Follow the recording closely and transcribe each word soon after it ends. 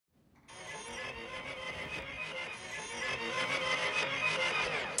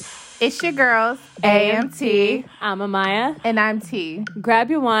It's your girls, AMT. I'm Amaya. And I'm T.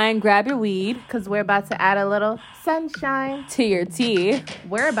 Grab your wine, grab your weed. Because we're about to add a little sunshine to your tea.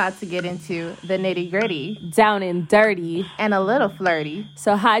 We're about to get into the nitty gritty. Down and dirty. And a little flirty.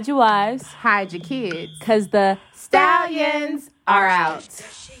 So hide your wives. Hide your kids. Because the stallions are out.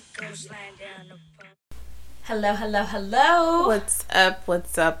 Hello, hello, hello. What's up,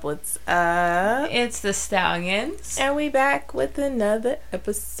 what's up, what's up? It's the Stallions. And we back with another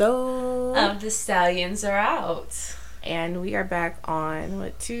episode of The Stallions Are Out. And we are back on,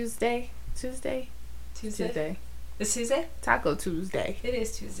 what, Tuesday? Tuesday. It's Tuesday? Taco Tuesday. It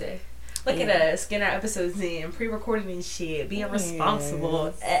is Tuesday. Look at us, getting our episodes in, pre-recording and shit, being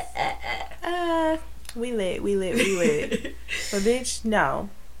responsible. We lit. But bitch, no.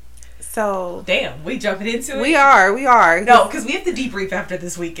 So damn, we jumping into it. We are. No, because we have to debrief after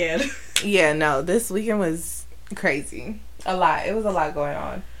this weekend. Yeah, no, this weekend was crazy. A lot. It was a lot going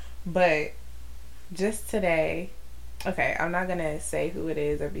on. But just today, okay, I'm not gonna say who it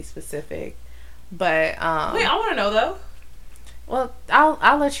is or be specific. But wait, I want to know though. Well,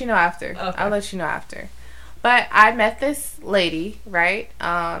 I'll let you know after. Okay. I'll let you know after. But I met this lady, right?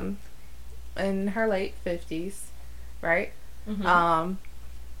 In her late 50s, right? Mm-hmm.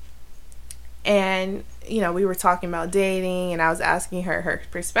 And, you know, we were talking about dating, and I was asking her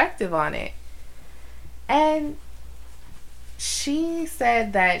perspective on it. And she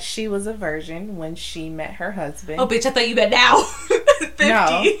said that she was a virgin when she met her husband. Oh, bitch, I thought you meant now. 50.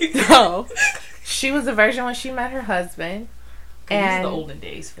 No. She was a virgin when she met her husband. And these are the olden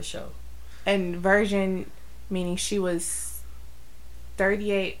days, for sure. And virgin, meaning she was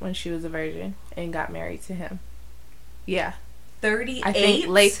 38 when she was a virgin and got married to him. Yeah. 38? I think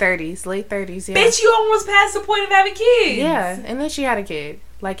late 30s, yeah. Bitch, you almost passed the point of having kids. Yeah, and then she had a kid.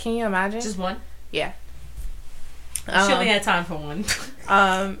 Like, can you imagine? Just one? Yeah. She only had time for one.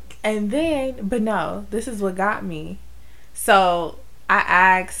 And then, but no, this is what got me. So, I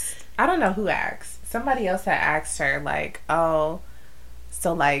asked, I don't know who asked. Somebody else had asked her, like, oh,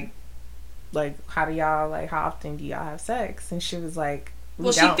 so, like, how do y'all, like, how often do y'all have sex? And she was like,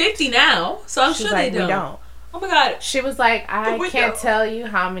 well, she's 50 now, so I'm sure they don't. We don't. Oh my god. She was like, I can't tell you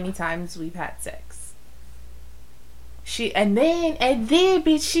how many times we've had sex. And then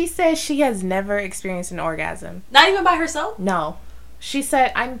bitch, she said she has never experienced an orgasm. Not even by herself? No. She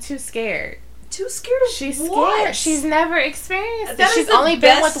said, I'm too scared. Too scared of She's what? Scared. She's never experienced that it. She's only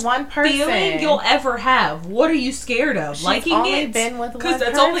been with one person. Feeling you'll ever have. What are you scared of? She's liking only it? Been with one because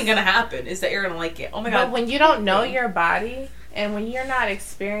that's person. only gonna happen. Is that you're gonna like it? Oh my god! But when you don't know your body and when you're not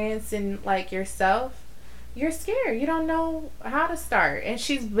experiencing like yourself, you're scared. You don't know how to start. And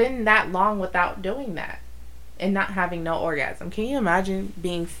she's been that long without doing that and not having no orgasm. Can you imagine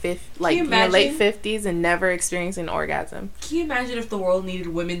being in your late 50s and never experiencing an orgasm? Can you imagine if the world needed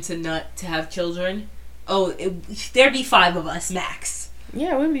women to nut to have children? Oh, there'd be 5 of us max.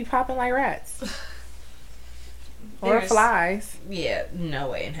 Yeah, we'd be popping like rats. Or flies. Yeah,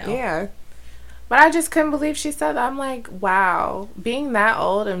 no way in hell. Yeah. But I just couldn't believe she said that. I'm like, wow, being that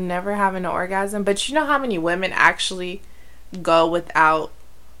old and never having an orgasm. But you know how many women actually go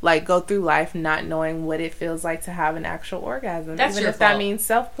through life not knowing what it feels like to have an actual orgasm. That's even your if fault. That means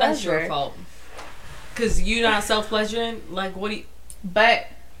self-pleasure. That's your fault. Because you're not self-pleasuring. Like, what do you... But...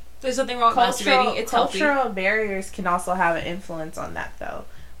 There's nothing wrong with masturbating. It's healthy. Cultural barriers can also have an influence on that, though.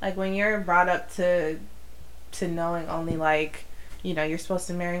 Like, when you're brought up to knowing only, like... You know, you're supposed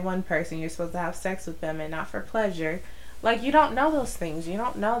to marry one person. You're supposed to have sex with them and not for pleasure. Like, you don't know those things. You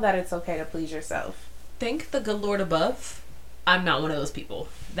don't know that it's okay to please yourself. Thank the good Lord above. I'm not one of those people.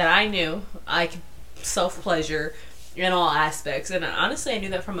 That I knew I could self-pleasure in all aspects. And honestly, I knew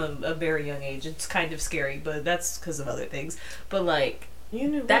that from a very young age. It's kind of scary, but that's because of other things. But, like, you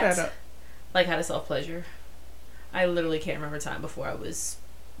knew that's like how to self-pleasure. I literally can't remember a time before I was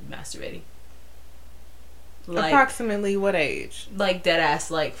masturbating. Like, approximately what age? Like dead ass,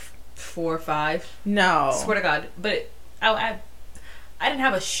 like 4 or 5. No, swear to God. But I didn't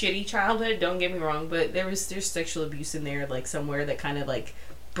have a shitty childhood. Don't get me wrong, but there's sexual abuse in there, like somewhere that kind of like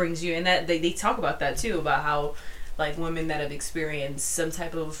brings you. And that they talk about that too, about how like women that have experienced some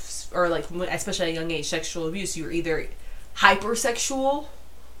type of, or like especially at a young age, sexual abuse, you're either hypersexual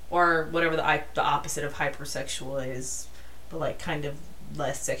or whatever the opposite of hypersexual is, but like kind of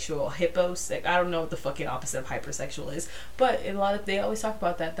less sexual, I don't know what the fucking opposite of hypersexual is, but they always talk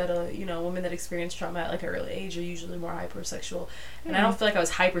about that you know, women that experience trauma at like an early age are usually more hypersexual. And I don't feel like I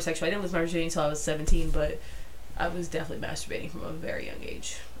was hypersexual. I didn't lose my virginity until I was 17, but I was definitely masturbating from a very young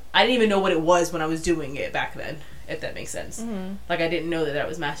age. I didn't even know what it was when I was doing it back then, if that makes sense. Mm-hmm. Like, I didn't know that I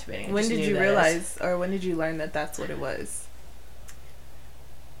was masturbating. When did you realize, or when did you learn that that's what it was?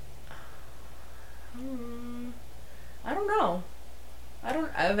 I don't know. I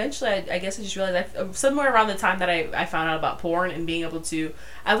guess I just realized somewhere around the time that I found out about porn and being able to,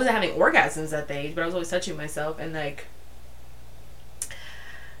 I wasn't having orgasms at the age, but I was always touching myself, and like,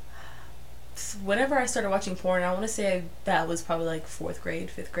 whenever I started watching porn, I want to say that was probably like 4th grade,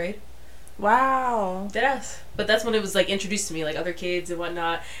 5th grade. Wow. Deadass. But that's when it was like introduced to me, like other kids and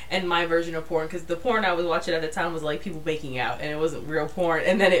whatnot, and my version of porn, because the porn I was watching at the time was like people making out, and it wasn't real porn,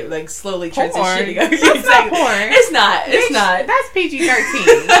 and then it like slowly transitioned. That's not porn. It's not. It's Bitch, not. That's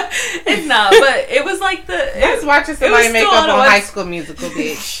PG-13. It's not. But it was like That's watching somebody make up on High School Musical,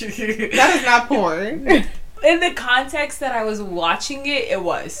 bitch. That is not porn. In the context that I was watching it, it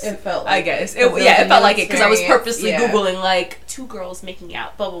was. It felt like I guess. it felt like it because I was purposely yeah. Googling, like, 2 girls making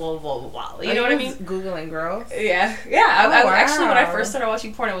out, blah, blah, blah, blah, blah, blah. You know what I mean? Googling girls? Yeah. Yeah. Oh, I actually, when I first started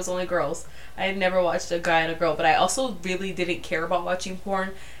watching porn, it was only girls. I had never watched a guy and a girl, but I also really didn't care about watching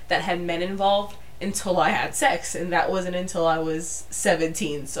porn that had men involved until I had sex, and that wasn't until I was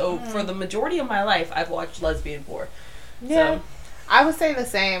 17. So for the majority of my life, I've watched lesbian porn. Yeah. So. I would say the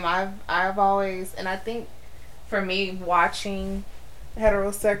same. I've always, and I think for me, watching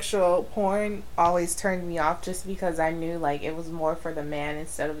heterosexual porn always turned me off just because I knew like it was more for the man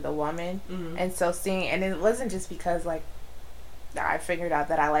instead of the woman. Mm-hmm. And so and it wasn't just because like I figured out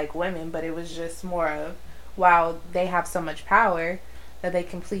that I like women, but it was just more of, wow, they have so much power that they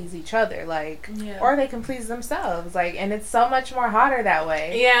can please each other, like, or they can please themselves, like, and it's so much more hotter that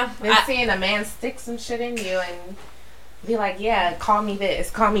way. Yeah. Than seeing a man stick some shit in you and be like, yeah, call me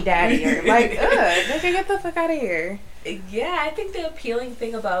this, call me daddy, or like, nigga, get the fuck out of here. Yeah, I think the appealing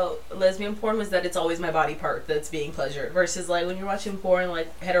thing about lesbian porn was that it's always my body part that's being pleasured, versus like when you're watching porn,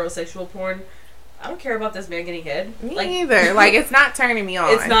 like heterosexual porn, I don't care about this man getting head. Me like, either. Like, it's not turning me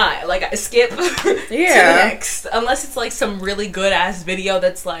on. It's not. Like, I skip to the next. Unless it's like some really good ass video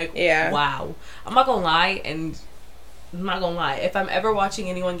that's like, wow. I'm not gonna lie, and I'm not gonna lie, if I'm ever watching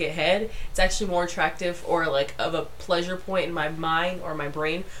anyone get head, it's actually more attractive or like of a pleasure point in my mind or my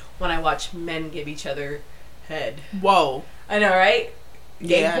brain when I watch men give each other head. Whoa. I know, right?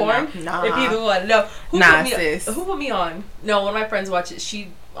 Gay porn? Nah. If people want to know. Sis. Who put me on? No, one of my friends watched it. She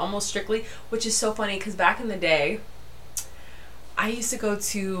almost strictly, which is so funny because back in the day, I used to go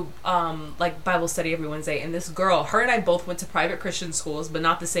to like Bible study every Wednesday, and this girl, her and I both went to private Christian schools, but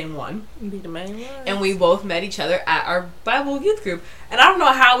not the same one. Be the main one. And we both met each other at our Bible youth group. And I don't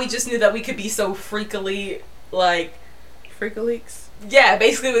know how we just knew that we could be so freakily, like... Freakaleaks? Yeah,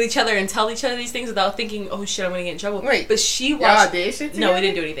 basically with each other and tell each other these things without thinking, oh shit, I'm gonna get in trouble. Wait, but she watched... did shit together? No, we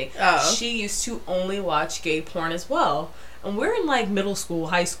didn't do anything. Oh. She used to only watch gay porn as well. And we're in like middle school,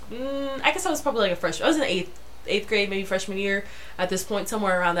 high school. I guess I was probably like a freshman. I was in eighth grade, maybe freshman year at this point,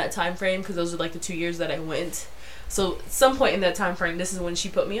 somewhere around that time frame, because those are like the 2 years that I went. So some point in that time frame, this is when she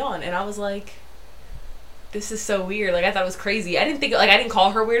put me on, and I was like, this is so weird. Like, I thought it was crazy. I didn't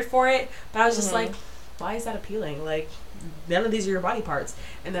call her weird for it, but I was just like, why is that appealing? Like, none of these are your body parts.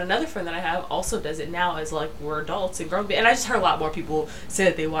 And then another friend that I have also does it now as like we're adults and grown, and I just heard a lot more people say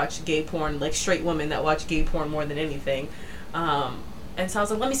that they watch gay porn, like straight women that watch gay porn more than anything. And so I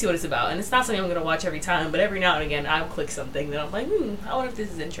was like, let me see what it's about. And it's not something I'm going to watch every time, but every now and again I'll click something that I'm like, I wonder if this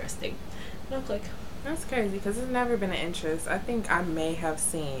is interesting. And I'll click. That's crazy, because it's never been an interest. I think I may have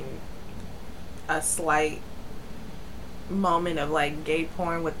seen a slight moment of like gay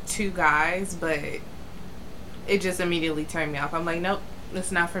porn with 2 guys, but it just immediately turned me off. I'm like, nope,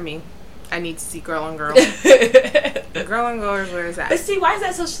 it's not for me. I need to see girl on girl. Girl on girl is where it's at. But see, why is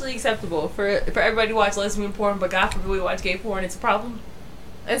that socially acceptable for everybody to watch lesbian porn, but God forbid we watch gay porn? It's a problem.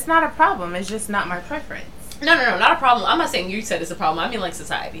 It's not a problem. It's just not my preference. No, not a problem. I'm not saying you said it's a problem. I mean like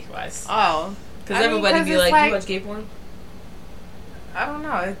society wise. Oh, because everybody be like, you watch gay porn? I don't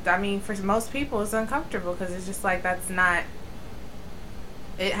know. I mean, for most people, it's uncomfortable because it's just like that's not.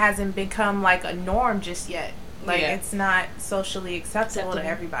 It hasn't become like a norm just yet. Like it's not socially acceptable to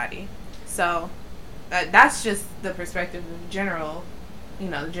everybody. So that's just the perspective of general,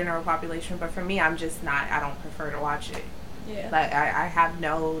 the general population. But for me, I'm just not. I don't prefer to watch it. Yeah. Like I have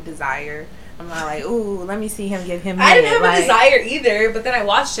no desire. I'm not like, ooh, let me see him give him. I didn't have a desire either, but then I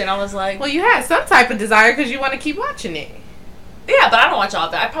watched it and I was like, well, you had some type of desire because you want to keep watching it. Yeah, but I don't watch all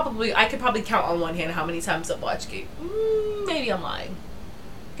of that. I could probably count on one hand how many times I've watched gay. Maybe I'm lying.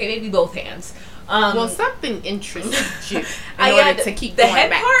 Okay, maybe both hands. Well, something interests you in order to keep the going head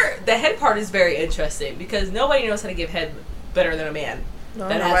back. The head part is very interesting because nobody knows how to give head better than a man. No,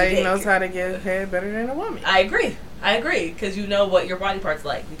 nobody knows how to give head better than a woman. I agree because you know what your body part's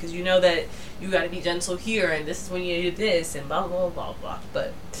like, because you know that you got to be gentle here and this is when you do this and blah blah blah blah.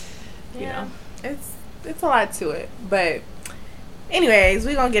 But you know, it's a lot to it, but Anyways,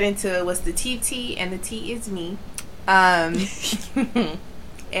 we're gonna get into what's the TT, and the T is me.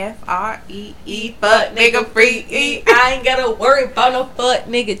 F-R-E-E, fuck nigga free. I ain't gotta worry about no fuck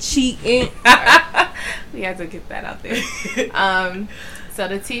nigga cheating. We had to get that out there. So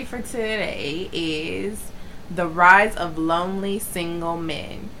the T for today is the rise of lonely single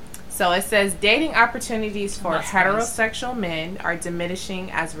men. So it says dating opportunities for heterosexual men are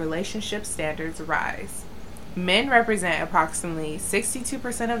diminishing as relationship standards rise. Men represent approximately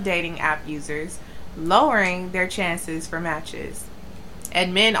 62% of dating app users, lowering their chances for matches.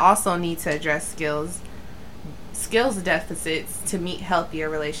 And men also need to address skills deficits to meet healthier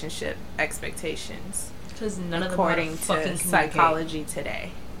relationship expectations. Because none of them according to Psychology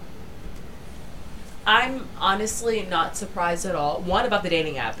Today. I'm honestly not surprised at all. One, about the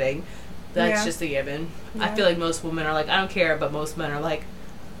dating app thing. That's just a given. Yeah. I feel like most women are like, I don't care, but most men are like,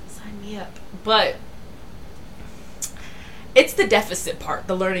 sign me up. But it's the deficit part,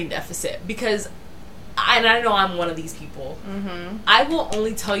 the learning deficit. Because, and I know I'm one of these people. Mm-hmm. I will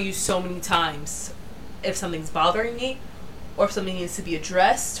only tell you so many times if something's bothering me, or if something needs to be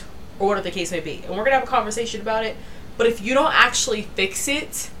addressed, or whatever the case may be. And we're going to have a conversation about it. But if you don't actually fix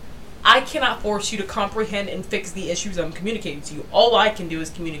it, I cannot force you to comprehend and fix the issues I'm communicating to you. All I can do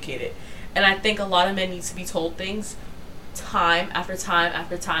is communicate it. And I think a lot of men need to be told things time after time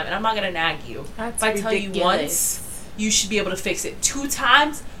after time. And I'm not going to nag you. That's if I tell you once, you should be able to fix it. 2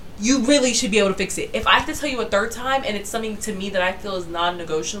 times, you really should be able to fix it. If I have to tell you a 3rd time and it's something to me that I feel is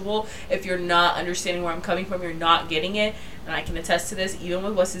non-negotiable, if you're not understanding where I'm coming from, you're not getting it, and I can attest to this even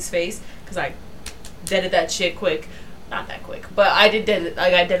with what's his face, because I deaded that shit quick. Not that quick, but I did it.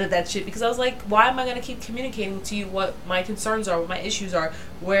 Like, I deaded that shit because I was like, why am I going to keep communicating to you what my concerns are, what my issues are,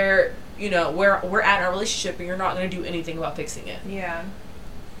 where we're at in our relationship, and you're not going to do anything about fixing it.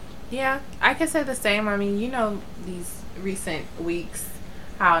 Yeah, I can say the same. I mean, these recent weeks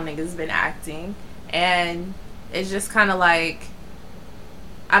how niggas been acting, and it's just kind of like,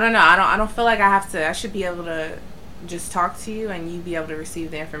 I don't know, I don't feel like I should be able to just talk to you and you be able to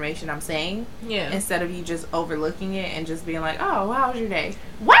receive the information I'm saying, instead of you just overlooking it and just being like, oh, how was your day?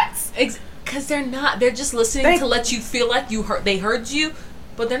 What? Because they're just listening to let you feel like they heard you,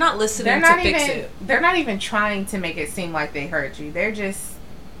 but they're not listening to fix it. They're not even trying to make it seem like they heard you. They're just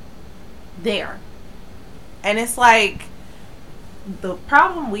there. And it's like, the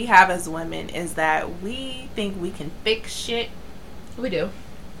problem we have as women is that we think we can fix shit. We do.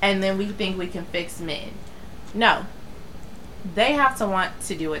 And then we think we can fix men. No. They have to want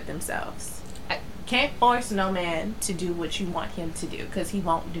to do it themselves. I can't force no man to do what you want him to do, because he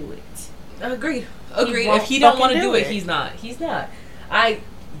won't do it. Agreed. If he don't want to do it, he's not.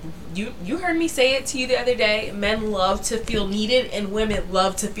 You heard me say it to you the other day. Men love to feel needed, and women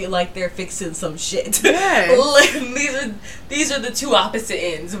love to feel like they're fixing some shit. Yes. These are the two opposite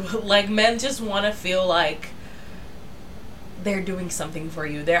ends. Like, men just want to feel like they're doing something for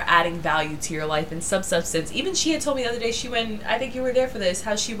you. They're adding value to your life in some substance. Even she had told me the other day, she went, I think you were there for this,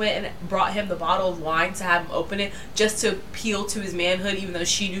 how she went and brought him the bottle of wine to have him open it just to appeal to his manhood, even though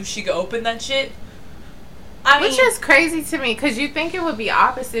she knew she could open that shit. Which is crazy to me, because you think it would be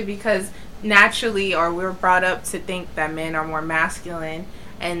opposite, because naturally, or we're brought up to think that men are more masculine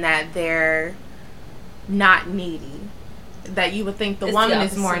and that they're not needy. That you would think the woman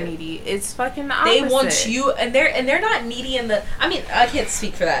is more needy. It's fucking the opposite. They want you, and they're not needy in the. I mean, I can't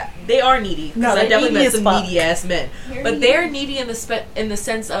speak for that. They are needy, because I definitely met some needy ass men. But they're needy in the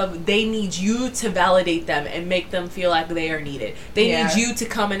sense of they need you to validate them and make them feel like they are needed. They need you to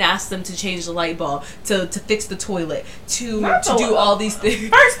come and ask them to change the light bulb, to fix the toilet, to do all these things.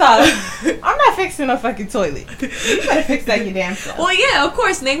 First off, I'm not fixing no fucking toilet. You better fix that you damn self. Well, yeah, of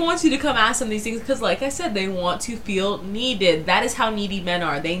course, they want you to come ask them these things because, like I said, they want to feel needed. That is how needy men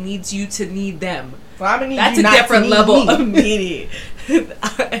are. They need you to need them. Well, I'm gonna need That's you a not different level of needy. It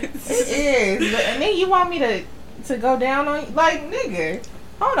is. And then you want me to go down on you? Like, nigga,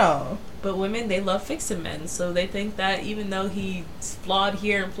 hold on. But women, they love fixing men, so they think that even though he's flawed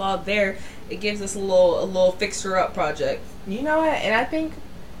here and flawed there, it gives us a little fixer up project. You know what? And I think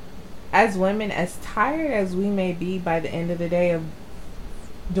as women, as tired as we may be by the end of the day of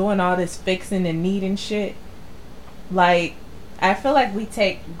doing all this fixing and needing shit, like, I feel like we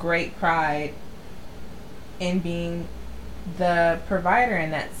take great pride in being the provider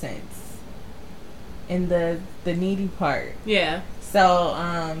in that sense, in the needy part. Yeah. So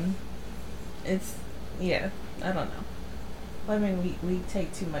it's I don't know. I mean, we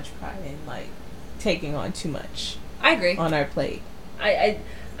take too much pride in, like, taking on too much. I agree. On our plate. I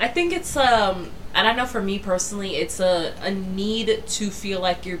think it's and I know for me personally, it's a need to feel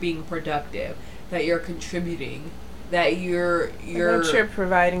like you're being productive, that you're contributing. that you're that you're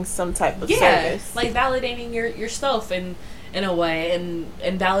providing some type of service, service, like validating yourself in a way,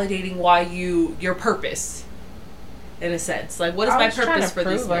 and validating why your purpose, in a sense. Like, what is my purpose for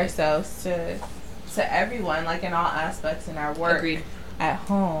this? Prove ourselves to everyone, like in all aspects in our work. Agreed. At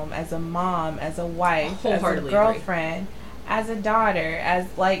home, as a mom, as a wife, as a Agree. girlfriend, as a daughter, as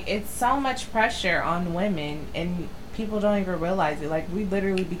like, it's so much pressure on women, and people don't even realize it. Like, we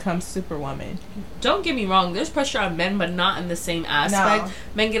literally become superwoman. Don't get me wrong, there's pressure on men, but not in the same aspect. No.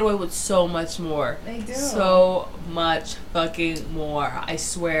 Men get away with so much more. They do. So much fucking more. I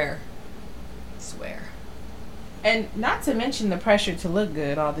swear. And not to mention the pressure to look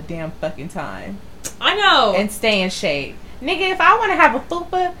good all the damn fucking time. I know. And stay in shape. Nigga, if I want to have a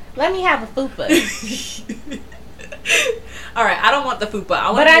fupa, let me have a fupa. Alright, I don't want the fupa.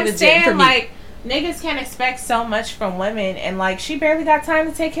 I want to be in the gym for me. Like, niggas can't expect so much from women, and like, she barely got time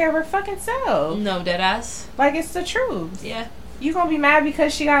to take care of her fucking self. No, deadass. Like, it's the truth. Yeah. You gonna be mad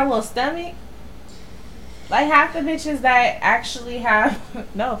because she got a little stomach? Like, half the bitches that actually have,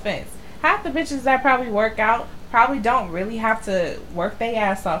 no offense, half the bitches that probably work out probably don't really have to work their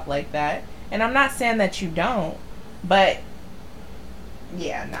ass off like that. And I'm not saying that you don't, but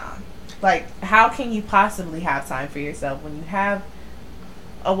yeah, nah. Like, how can you possibly have time for yourself when you have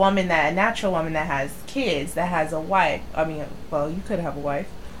a natural woman that has kids, that has a wife? I mean, well, you could have a wife,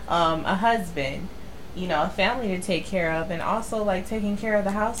 a husband, you know, a family to take care of, and also like taking care of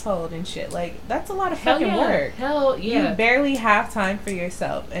the household and shit. Like, that's a lot of fucking work. Hell yeah. You barely have time for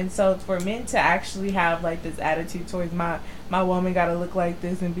yourself. And so for men to actually have like this attitude towards my woman gotta look like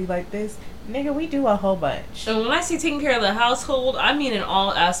this and be like this, nigga, we do a whole bunch. And when I say taking care of the household, I mean in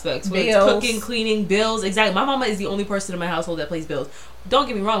all aspects. Whether it's cooking, cleaning, bills. Exactly. My mama is the only person in my household that pays bills. Don't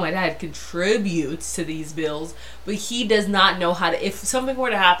get me wrong, my dad contributes to these bills, but he does not know how to. If something were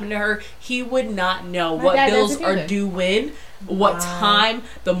to happen to her, he would not know what bills are due when, what time,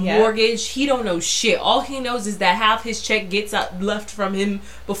 the mortgage. He don't know shit. All he knows is that half his check gets left from him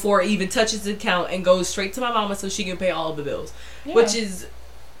before it even touches the account and goes straight to my mama so she can pay all of the bills, which is...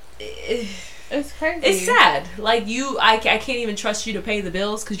 It's crazy. It's sad. Like, I can't even trust you to pay the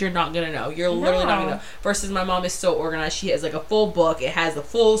bills because you're not gonna know. You're literally not gonna know. Versus my mom is so organized. She has like a full book. It has a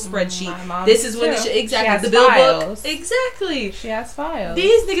full spreadsheet. This is when exactly the bill book. Exactly. She has files.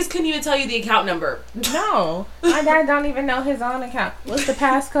 These niggas couldn't even tell you the account number. No, my dad don't even know his own account. What's the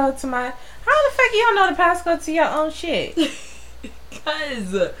passcode to my? How the fuck you don't know the passcode to your own shit?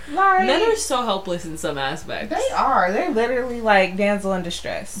 Because men are so helpless in some aspects. They are. They're literally like damsel in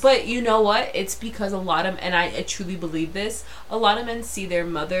distress. But you know what? It's because a lot of, and I truly believe this, a lot of men see their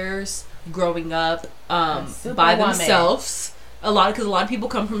mothers growing up by themselves. Because a lot of people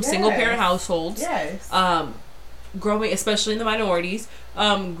come from single parent households. Yes. Growing, especially in the minorities,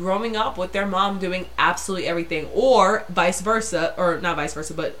 growing up with their mom doing absolutely everything, or vice versa, or not vice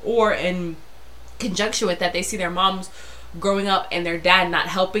versa, or in conjunction with that, they see their moms growing up and their dad not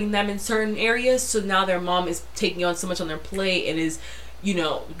helping them in certain areas, so now their mom is taking on so much on their plate and is, you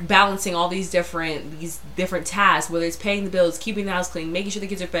know, balancing all these different tasks, whether it's paying the bills, keeping the house clean, making sure the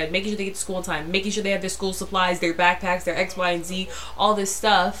kids are fed, making sure they get to school on time, making sure they have their school supplies, their backpacks, their X, Y, and Z, all this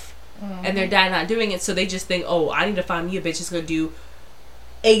stuff, and their dad not doing it, so they just think, oh, I need to find me a bitch that's gonna do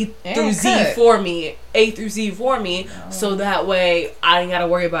A through Z for me, so that way I ain't gotta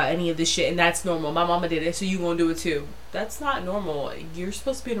worry about any of this shit, and that's normal. My mama did it, so you gonna do it too. That's not normal. You're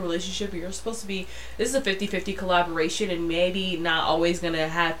supposed to be in a relationship. You're supposed to be... This is a 50-50 collaboration, and maybe not always going to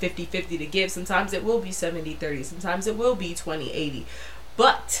have 50-50 to give. Sometimes it will be 70-30. Sometimes it will be 20-80.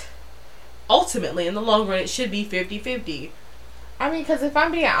 But ultimately, in the long run, it should be 50-50. I mean, because if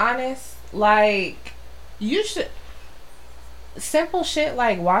I'm being honest, like, you should... Simple shit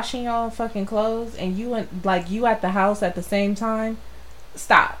like washing your own fucking clothes and you at the house at the same time,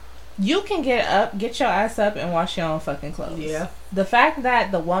 stop. You can get your ass up and wash your own fucking clothes. Yeah. The fact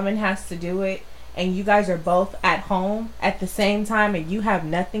that the woman has to do it and you guys are both at home at the same time and you have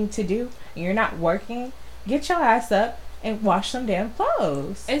nothing to do and you're not working, get your ass up and wash some damn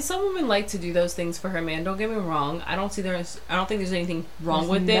clothes. And some women like to do those things for her man. Don't get me wrong. I don't think there's anything wrong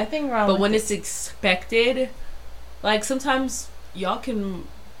with it. Nothing wrong but when it's expected, like sometimes y'all can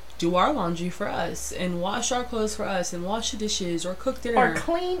do our laundry for us and wash our clothes for us and wash the dishes or cook dinner or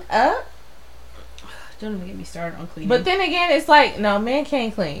clean up. Don't even get me started on cleaning. But then again, it's like, no, men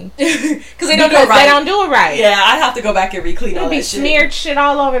can't clean because they don't do it right. They don't do it right. Yeah, I have to go back and re-clean all that shit. Smeared shit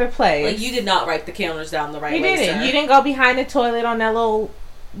all over the place. Like, you did not wipe the counters down the right way. You didn't. You didn't go behind the toilet on that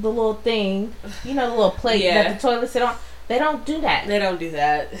the little thing, you know, the little plate that the toilet sit on. They don't do that. They don't do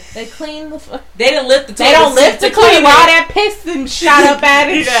that. They clean the. They didn't lift the toilet. They don't lift the toilet while that piss and shot up at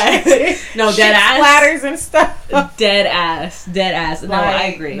it. Yeah. No, dead ass. Splatters and stuff. Dead ass. No, I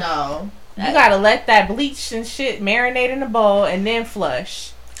agree. No. You gotta let that bleach and shit marinate in the bowl and then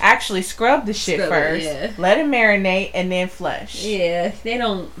flush. Actually, scrub the shit first. Let it marinate and then flush. Yeah, they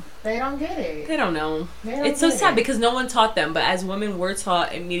don't get it. They don't know. It's so sad because no one taught them. But as women, we're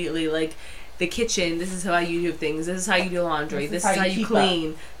taught immediately, like, the kitchen, this is how you do things. This is how you do laundry. This is how you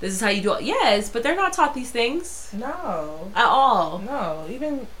clean. This is how you do it. Yes, but they're not taught these things. No. At all. No.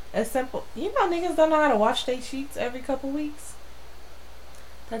 Even as simple... You know niggas don't know how to wash their sheets every couple weeks?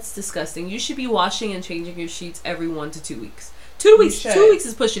 That's disgusting. You should be washing and changing your sheets every 1 to 2 weeks. 2 weeks. 2 weeks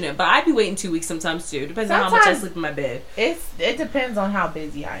is pushing it, but I'd be waiting 2 weeks sometimes too. Depends on how much I sleep in my bed. It depends on how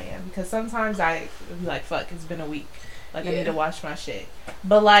busy I am, because sometimes I be like, fuck, it's been a week. Like, I need to wash my shit.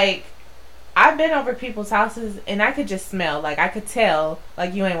 But, like, I've been over people's houses, and I could just smell. Like, I could tell,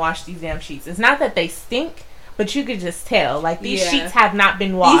 like, you ain't washed these damn sheets. It's not that they stink, but you could just tell. Like, these sheets have not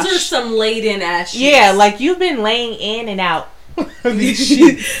been washed. These are some laid-in ass sheets. Yeah, like, you've been laying in and out of these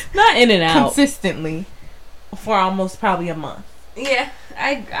sheets. Not in and out. Consistently. For almost probably a month. Yeah,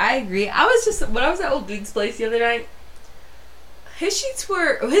 I agree. When I was at Old Dude's place the other night, his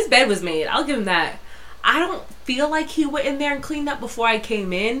bed was made. I'll give him that. I don't feel like he went in there and cleaned up before I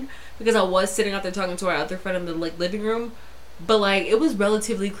came in, because I was sitting out there talking to our other friend in the, like, living room. But, like, it was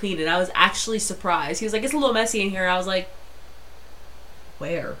relatively clean, and I was actually surprised. He was like, it's a little messy in here. I was like,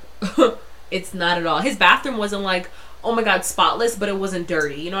 where? It's not at all. His bathroom wasn't, like, oh my god, spotless, but it wasn't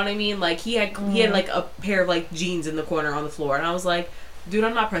dirty. You know what I mean? Like, he had like, a pair of, like, jeans in the corner on the floor. And I was like, dude,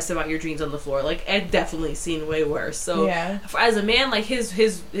 I'm not pressed about your jeans on the floor. Like, I've definitely seen way worse. So, as a man, like, his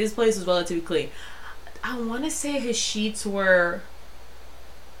place was relatively clean. I want to say his sheets were...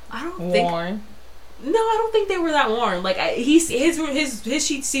 worn. No, I don't think they were that worn. Like, his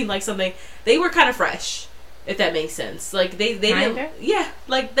sheets seemed like something... They were kind of fresh, if that makes sense. Like, they didn't... Yeah,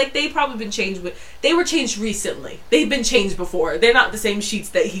 like they probably been changed they were changed recently. They've been changed before. They're not the same sheets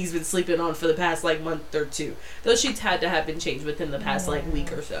that he's been sleeping on for the past, like, month or two. Those sheets had to have been changed within the past, like,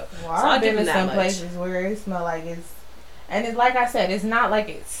 week or so. Well, so I've been to some places where it smell like it's... And it's like I said, it's not like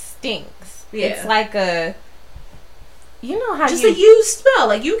it stinks. Yeah. It's like a... You know how just a used smell.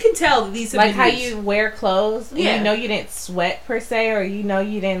 Like, you can tell that these have like been how used. you wear clothes. Yeah. You know you didn't sweat per se, or you know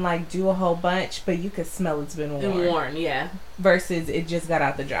you didn't, like, do a whole bunch, but you could smell it's been worn. Yeah. Versus it just got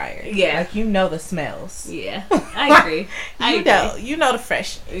out the dryer. Yeah. Like, you know the smells. Yeah. I agree. You know the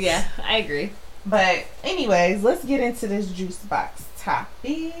fresh. Yeah, I agree. But anyways, let's get into this juice box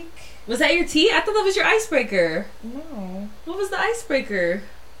topic. Was that your tea? I thought that was your icebreaker. No. What was the icebreaker?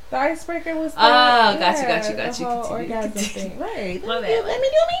 The icebreaker was the... got you. Orgasm thing. Right. Let me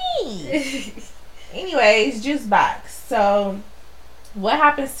do me. Anyways, juice box. So, what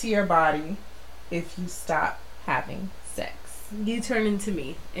happens to your body if you stop having sex? You turn into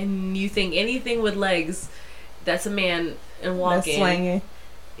me, and you think anything with legs that's a man and walking... That's swinging.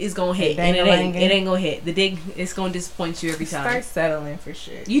 Is gonna hit, and it ain't gonna hit. The dick is gonna disappoint you every time. Start settling for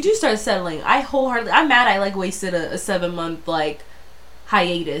shit. You do start settling. I'm mad I, like, wasted a 7-month, like,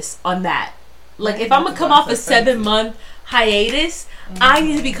 hiatus on that. Like, if I'm gonna come off a 7-month hiatus, I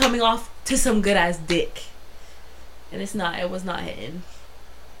need to be coming off to some good ass dick. And it was not hitting.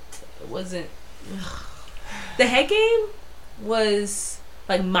 It wasn't. The head game was,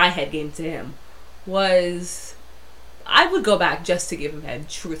 like, my head game to him was, I would go back just to give him head,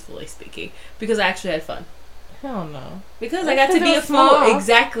 truthfully speaking, because I actually had fun. Hell no. Because I got to be a small.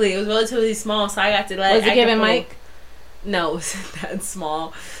 Exactly. It was relatively small, so I got to let. Was it giving Mike? No, it wasn't that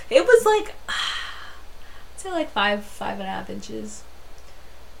small. It was like, I'd say like 5.5 inches,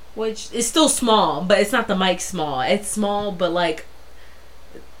 which is still small, but it's not the Mike small. It's small, but like,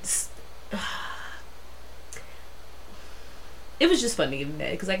 it was just fun to give him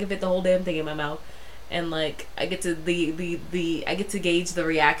that because I could fit the whole damn thing in my mouth, and like I get to I get to gauge the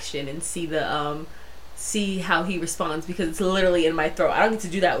reaction and see how he responds because it's literally in my throat. I don't get to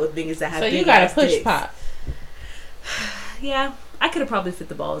do that with niggas that have. So you got a push dicks. Pop. Yeah, I could have probably fit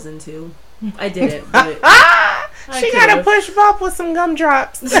the balls in too. I didn't. But she got a push pop with some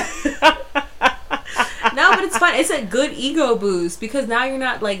gumdrops. No, but it's fine. It's a good ego boost because now you're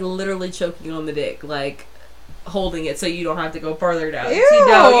not like literally choking on the dick, like holding it so you don't have to go further down. Ew. You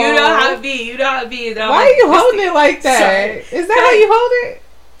know how it be. Why are you holding it like that? Sorry. Is that how you hold it?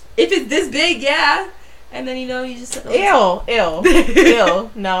 If it's this big, yeah. And then you just ew.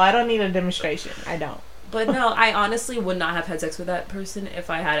 No, I don't need a demonstration. I don't. But no, I honestly would not have had sex with that person if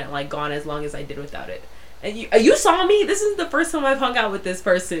I hadn't like gone as long as I did without it. And you saw me. This is the first time I've hung out with this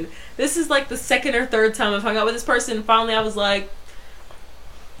person. This is like the second or third time I've hung out with this person. And finally, I was like,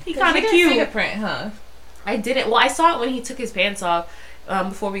 he kind of cute. See the print, huh? I didn't. Well, I saw it when he took his pants off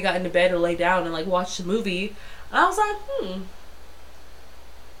before we got into bed or lay down and like watched the movie. And I was like,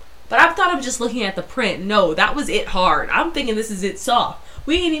 But I thought I was just looking at the print. No, that was it hard. I'm thinking this is it soft.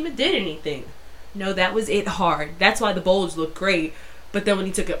 We ain't even did anything. No, that was it hard. That's why the bulge looked great. But then when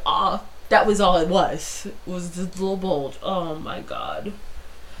he took it off, that was all it was. It was this little bulge. Oh my god.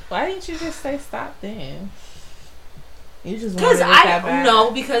 Why didn't you just say stop then? You just because that bad.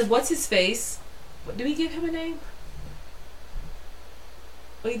 No, because what's his face? Did we give him a name?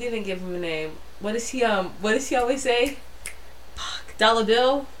 We didn't give him a name. What does he always say? Fuck. Dollar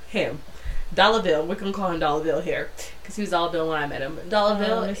Bill? Him. Dollar Bill. We're gonna call him Dollar Bill here. Because he was Dollar Bill when I met him. Dollar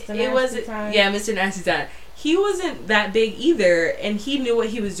Bill, it wasn't. Yeah, Mr. Nasty Time. He wasn't that big either, and he knew what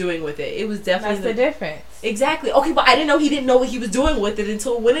he was doing with it. It was definitely that's the difference. Exactly. Okay, but I didn't know he didn't know what he was doing with it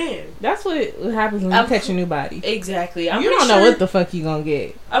until it went in. That's what happens when you catch a new body. Exactly. You don't know what the fuck you gonna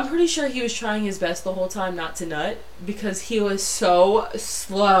get. I'm pretty sure he was trying his best the whole time not to nut because he was so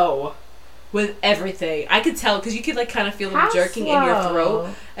slow with everything. I could tell because you could like kind of feel him jerking in your throat,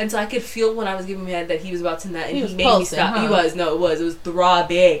 and so I could feel when I was giving him head that he was about to nut, and he made me stop. Huh? He was. No, it was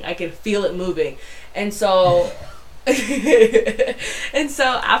throbbing. I could feel it moving, and so. And so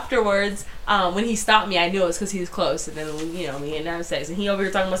afterwards, when he stopped me, I knew it was because he was close. And then, me and him sex, and he over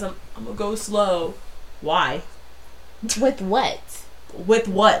here talking about something. I'm gonna go slow. Why? With what? With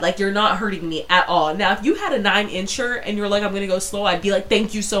what? Like, you're not hurting me at all. Now, if you had a 9-incher and you're like, I'm gonna go slow, I'd be like,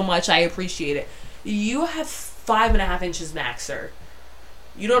 thank you so much, I appreciate it. You have 5.5 inches max, sir.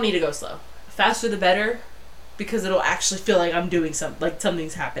 You don't need to go slow. Faster the better, because it'll actually feel like I'm doing something, like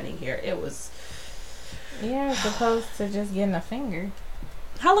something's happening here. It was. Yeah, as opposed to just getting a finger.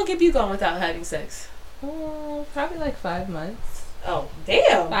 How long have you gone without having sex? Probably like 5 months. Oh,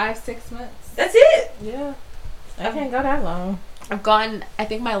 damn. 5-6 months. That's it? Yeah. I can't go that long. I've gone, I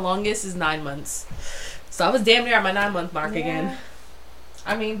think my longest is 9 months. So I was damn near at my 9-month mark again.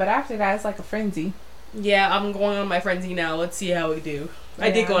 I mean, but after that, it's like a frenzy. Yeah, I'm going on my frenzy now. Let's see how we do. Yeah.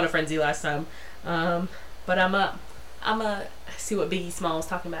 I did go on a frenzy last time. But I'm a see what Biggie Smalls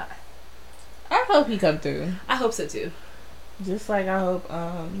talking about. I hope he come through. I hope so too. Just like I hope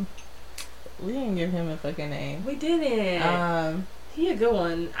we didn't give him a fucking name. We didn't. He a good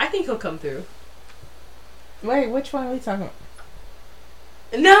one. I think he'll come through. Wait, which one are we talking about?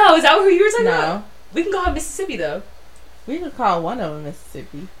 No, is that who you were talking about? We can call him Mississippi though. We could call one of them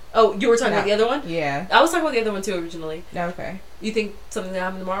Mississippi. Oh, you were talking about the other one? Yeah. I was talking about the other one too originally. Okay. You think something's gonna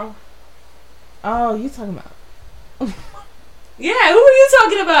happen tomorrow? Oh, you talking about yeah, who are you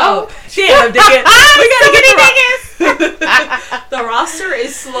talking about? Oh. Damn, nigga. We gotta get the roster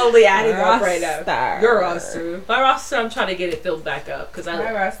is slowly adding up right now. Your roster. My roster, I'm trying to get it filled back up.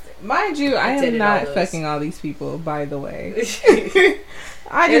 My roster. Mind you, I am not fucking all these people, by the way.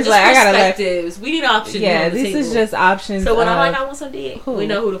 I just I gotta perspectives. We need options. Yeah, this is just options. So when I'm like, I want some dick, we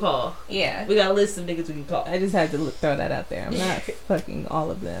know who to call. Yeah. We got a list of niggas we can call. I just had to throw that out there. I'm not fucking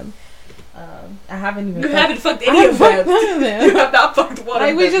all of them. I haven't even. You haven't fucked any of them. None of them. You have not fucked one of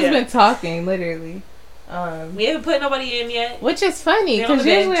them. Like we just been talking, literally. We haven't put nobody in yet. Which is funny because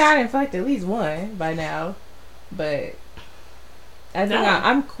usually I done fucked at least one by now, but I think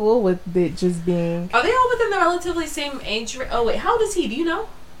I'm cool with it just being. Are they all within the relatively same age? Oh wait, how old is he? Do you know?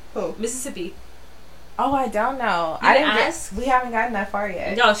 Who? Mississippi. Oh, I don't know. I didn't ask. We haven't gotten that far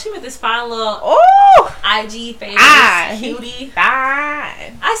yet. No, she with this fine little IG famous cutie.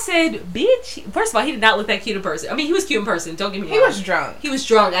 Fine. I said, bitch. First of all, he did not look that cute in person. I mean, he was cute in person. Don't get me wrong. He was drunk. He was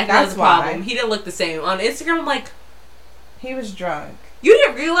drunk. I think that was the problem. He didn't look the same. On Instagram, I'm like, he was drunk. You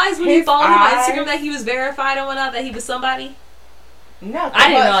didn't realize when you followed him on Instagram that he was verified and whatnot, that he was somebody? No, I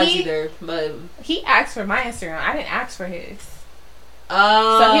didn't realize either. But he asked for my Instagram. I didn't ask for his.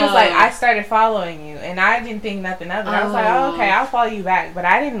 So he was like, I started following you, and I didn't think nothing of it. I was like, oh, okay, I'll follow you back. But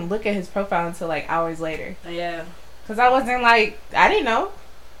I didn't look at his profile until like hours later. Yeah. Because I wasn't like, I didn't know.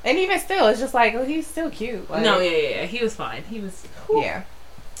 And even still, it's just like, oh, he's still cute. Like, no, yeah. He was fine. He was. Whew. Yeah.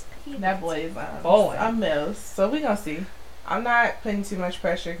 That boy is a mess. So we gonna see. I'm not putting too much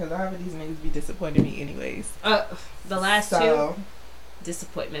pressure because half of these niggas be disappointing me anyways. The last two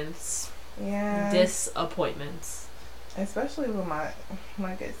disappointments. Yeah. Disappointments. Especially with my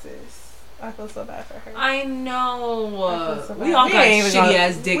good sis. I feel so bad for her. I know. So we all got shitty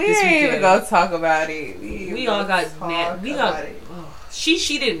ass dick this weekend. We ain't even gonna talk about it. We all got we got. She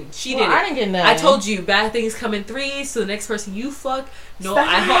didn't. I didn't get nothing. I told you bad things come in threes. So the next person you fuck, no,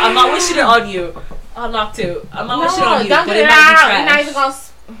 I'm not wishing it on you. I'm not wishing it on you. Don't but it might be trash. You're not even gonna.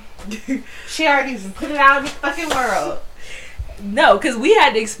 She already put it out in the fucking world. No, because we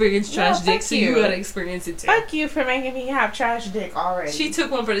had to experience trash No, dick, so you. you gotta experience it too. Fuck you for making me have trash dick already. She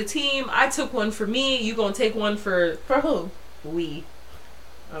took one for the team. I took one for me. You gonna take one for who? we?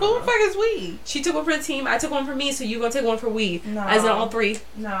 Who the fuck is we? She took one for the team. I took one for me. So you gonna take one for we? No. As in all three?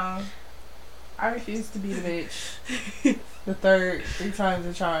 No. I refuse to be the bitch. The third, 3 times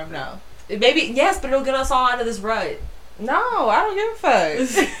the charm. No. Maybe yes, but it'll get us all out of this rut. No, I don't give a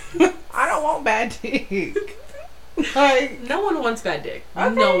fuck. I don't want bad dick. Like, no one wants bad dick.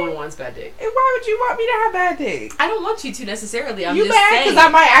 Okay. No one wants bad dick. And why would you want me to have bad dick? I don't want you to necessarily. I'm you just mad saying. because I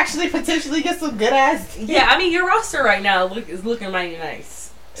might actually potentially get some good ass dick? Yeah, I mean your roster right now is looking mighty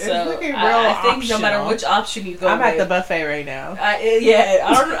nice. It's So looking real I think no matter optional. which option you go, I'm with, at the buffet right now. Yeah,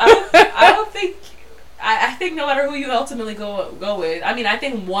 I don't think. I think no matter who you ultimately go with. I mean, I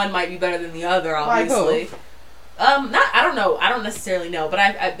think one might be better than the other. Obviously. Like who? I don't know. I don't necessarily know, but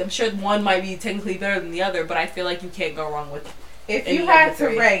I'm sure one might be technically better than the other. But I feel like you can't go wrong with. If any you of had the to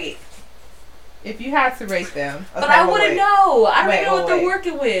three. rate, them, But I wouldn't know. I don't even know what they're wait.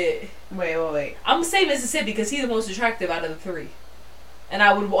 working with. Wait. I'm gonna say Mississippi because he's the most attractive out of the three, and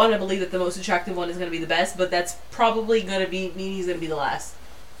I would want to believe that the most attractive one is gonna be the best. But that's probably gonna mean he's gonna be the last.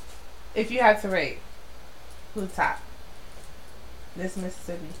 If you had to rate, who's top? This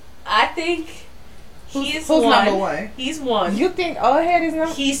Mississippi. I think he's who's one. number one? He's one. You think Old Head is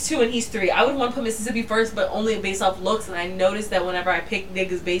number? He's 2 and he's 3. I would want to put Mississippi first, but only based off looks. And I noticed that whenever I pick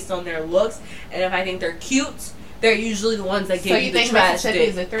niggas based on their looks, and if I think they're cute, they're usually the ones that give you the trash Mississippi dick.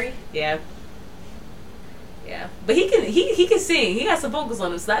 is a 3? Yeah. Yeah, but he can sing. He got some vocals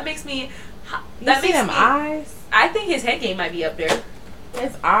on him, so that makes me. That makes him me. eyes. I think his head game might be up there.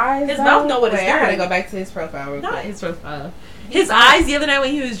 His eyes. His mouth know what it's I gotta doing. go back to his profile real Not quick. his profile. His eyes the other night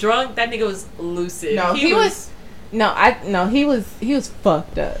when he was drunk, that nigga was lucid. No, he was. No, he was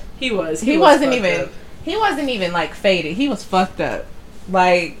fucked up. He was. He wasn't fucked even. up. He wasn't even like faded. He was fucked up.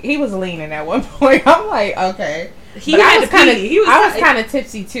 Like he was leaning at one point. I'm like, okay. He But had I was to kind of. pee. He was. I was kind of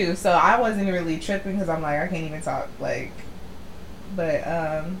tipsy too, so I wasn't really tripping because I'm like, I can't even talk. Like, but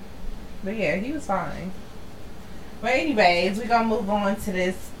yeah, he was fine. But anyways, we gonna move on to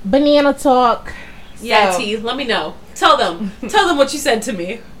this banana talk. Yeah, So- T. Let me know. Tell them. Tell them what you said to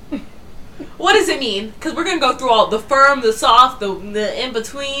me. What does it mean? Because we're gonna go through all the firm, the soft, the in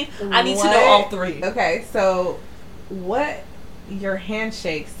between. I need to know all three. Okay, so what your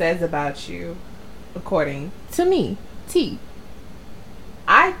handshake says about you, according to me, T.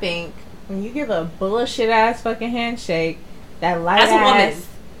 I think when you give a bullshit ass fucking handshake, that light As a woman. ass,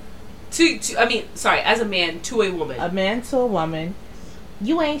 As a man to a woman. a man to a woman,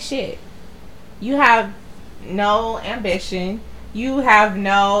 you ain't shit. You have no ambition. You have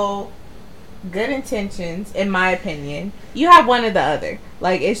no good intentions, in my opinion. You have one or the other.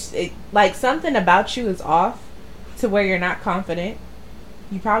 Like like something about you is off to where you're not confident.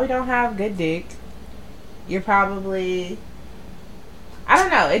 You probably don't have good dick. You're probably, I don't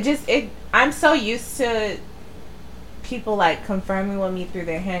know. I'm so used to people like confirming with me through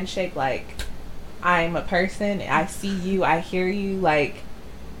their handshake, like I'm a person, I see you, I hear you, like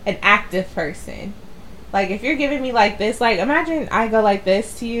an active person. Like if you're giving me like this, like imagine I go like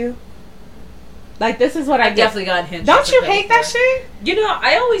this to you. Like this is what I get. Definitely got handshakes. Don't you like hate that shit? You know,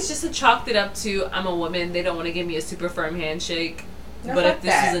 I always just chalked it up to I'm a woman. They don't want to give me a super firm handshake. No, but fuck if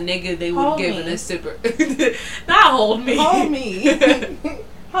this that. was a nigga, they would Hold give me. it a super. Not hold me. Hold me.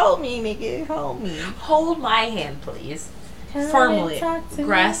 Hold me, nigga. Hold me. Hold my hand, please. Come Firmly and talk to me.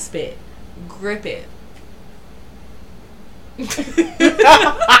 grasp it, grip it.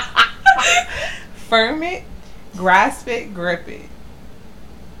 Firm it, grasp it, grip it.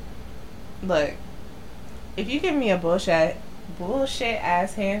 Look, if you give me a bullshit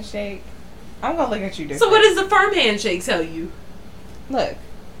ass handshake, I'm gonna look at you different. So what does the firm handshake tell you? Look,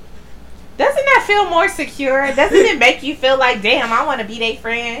 doesn't that feel more secure? Doesn't it make you feel like, damn, I want to be their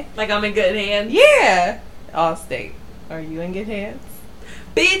friend? Like I'm in good hands? Yeah. Allstate, are you in good hands?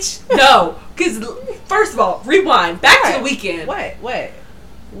 Bitch, no. Because, first of all, rewind. Back to the weekend. What?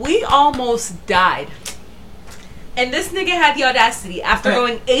 We almost died. And this nigga had the audacity, after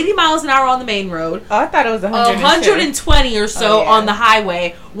going 80 miles an hour on the main road, Oh, I thought it was 120. 120 or so Oh, yeah. on the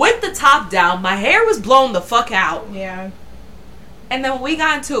highway, with the top down. My hair was blown the fuck out. Yeah. And then when we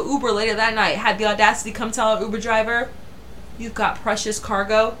got into an Uber later that night, had the audacity to come tell our Uber driver, "You've got precious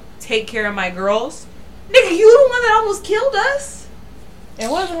cargo. Take care of my girls." Nigga, you the one that almost killed us. It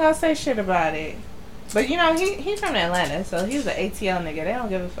wasn't gonna say shit about it. But you know, he's from Atlanta, so he's an ATL nigga. They don't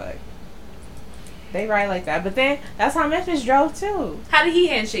give a fuck. They ride like that. But then that's how Memphis drove too. How did he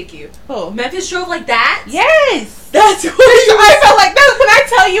handshake you? Who? Memphis drove like that? Yes. That's what I felt like that. When I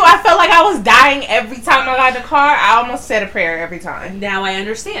tell you I felt like I was dying every time I got in the car, I almost said a prayer every time. Now I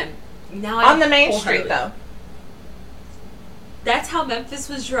understand. On the main street, though. That's how Memphis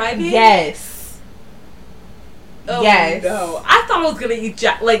was driving? Yes. Oh, yes. No. I thought I was going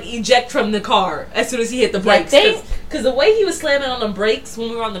to eject from the car as soon as he hit the brakes. Because the way he was slamming on the brakes when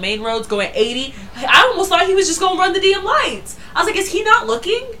we were on the main roads going 80, I almost thought he was just going to run the damn lights. I was like, is he not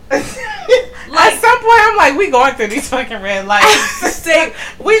looking? At some point, I'm like, we going through these fucking red lights.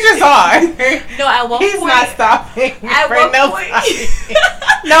 We just are. No, at one point. He's not stopping. At one point.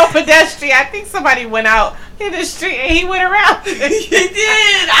 No pedestrian. I think somebody went out in the street and he went around. He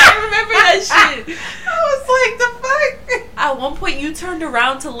did. I remember that shit. I was like, the fuck? At one point, you turned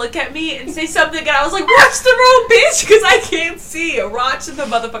around to look at me and say something, and I was like, watch the road, bitch, because I can't see. Watch the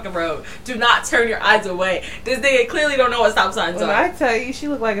motherfucking road. Do not turn your eyes away. This nigga clearly don't know what stop signs are. I tell you, she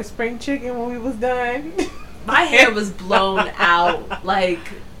looked like a spring chicken when we was done. My hair was blown out. Like,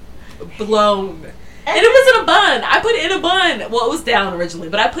 blown. And it was in a bun. I put it in a bun. Well, it was down originally,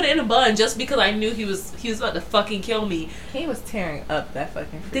 but I put it in a bun just because I knew he was about to fucking kill me. He was tearing up that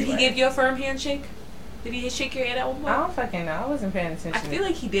fucking freeway. Did he give you a firm handshake? Did he shake your hand at one point? I don't fucking know. I wasn't paying attention. I feel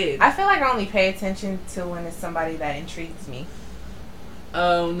like he did. I feel like I only pay attention to when it's somebody that intrigues me.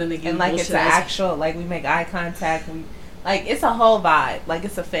 Oh, and then they give and like it's an actual, like we make eye contact. Like it's a whole vibe. Like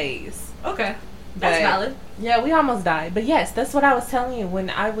it's a phase. Okay. That's valid. Yeah, we almost died. But yes, that's what I was telling you.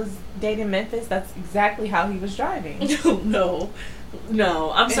 When I was dating Memphis, that's exactly how he was driving.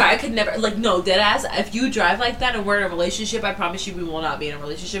 No, I'm sorry. I could never, no, deadass. If you drive like that and we're in a relationship, I promise you we will not be in a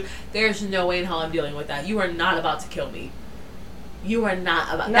relationship. There's no way in hell I'm dealing with that. You are not about to kill me. You are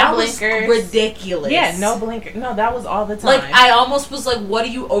not about. No that blinkers. Was ridiculous. Yeah, no blinker. No, that was all the time. Like I almost was like, "What are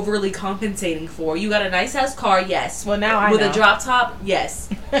you overly compensating for? You got a nice ass car, yes. Well, now I with know. A drop top, yes.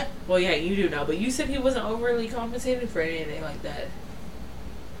 Well, yeah, you do know, but you said he wasn't overly compensating for anything like that.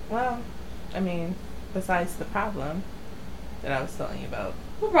 Well, I mean, besides the problem that I was telling you about.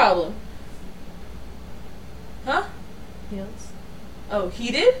 What problem? Huh? Heels. Oh,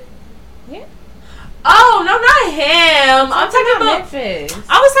 he did? Yeah. Oh, no, not him. I'm talking about Memphis.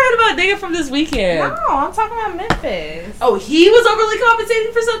 I was talking about a nigga from this weekend. No, I'm talking about Memphis. Oh, he was overly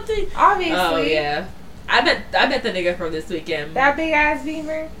compensating for something? Obviously. Oh, yeah. I met the nigga from this weekend. That big ass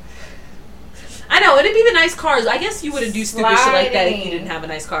Beamer. I know, it'd be the nice cars. I guess you wouldn't do stupid shit like that if you didn't have a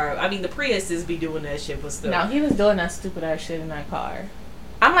nice car. I mean, the Priuses be doing that shit, but still. No, he was doing that stupid ass shit in that car.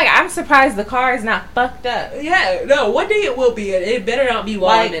 I'm surprised the car is not fucked up. Yeah, no, one day it will be. It better not be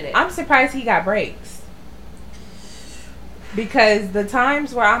while I'm in it. I'm surprised he got brakes. Because the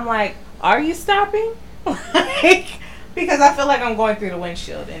times where I'm like, are you stopping? Because I feel like I'm going through the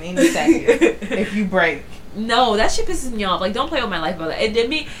windshield in any second if you brake. No, that shit pisses me off. Like, don't play with my life about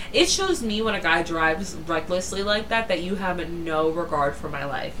that. It shows me when a guy drives recklessly like that you have no regard for my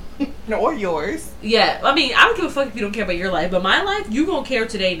life. Or yours. Yeah, I mean, I don't give a fuck if you don't care about your life, but my life, you gonna care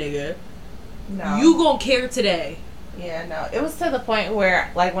today, nigga. No. You gonna care today. Yeah, no. It was to the point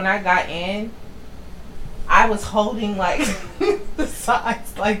where, like, when I got in, I was holding, like, the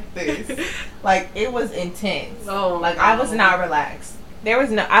sides like this. Like, it was intense. Oh, like, no. I was not relaxed.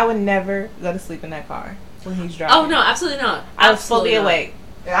 I would never go to sleep in that car when he's driving. Oh, no, absolutely not. I was fully awake.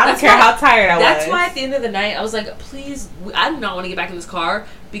 I don't care how tired I was. That's why at the end of the night, I was like, please, I do not want to get back in this car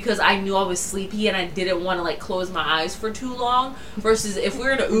because I knew I was sleepy and I didn't want to, like, close my eyes for too long. Versus if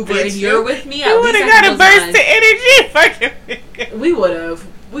we're in an Uber and you're with me, you would have got a burst of energy. We would have.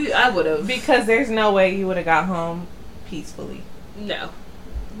 I would have. Because there's no way you would have got home peacefully. No.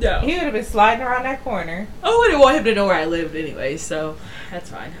 He would have been sliding around that corner. I wouldn't want him to know where I lived anyway, so that's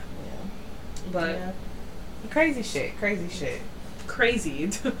fine. Yeah. But yeah. Crazy shit. Crazy.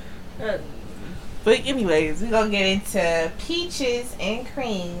 But anyways, we gonna get into peaches and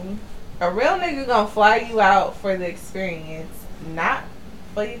cream. A real nigga gonna fly you out for the experience, not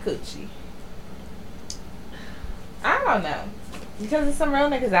for your coochie. I don't know. Because there's some real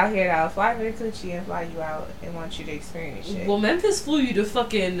niggas out here that'll fly for the coochie and fly you out and want you to experience shit. Well, Memphis flew you to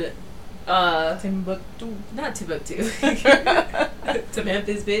fucking Timbuktu. Not Timbuktu. To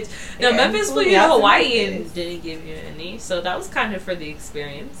Memphis, bitch. No, yeah, Memphis flew you to Hawaii and didn't give you any. So that was kind of for the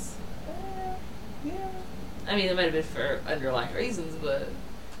experience. Yeah. I mean, it might have been for underlying reasons, but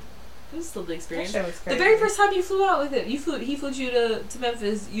it was still the experience. That shit was crazy. The very first time you flew out with him, he flew you to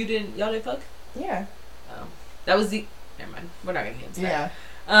Memphis. Y'all didn't fuck? Yeah. Oh, that was the. Never mind. We're not gonna get into that.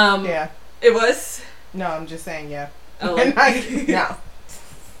 Yeah. Yeah. It was. No, I'm just saying. Yeah. Oh. No.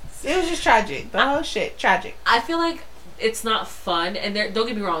 It was just tragic. The whole shit tragic. I feel like it's not fun, and don't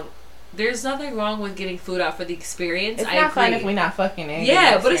get me wrong. there's nothing wrong with getting food out for the experience. It's I not agree. fun if we're not fucking in.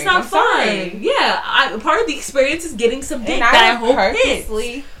 Yeah, but it's not fun. Sorry. Yeah, part of the experience is getting some dick and that I I hope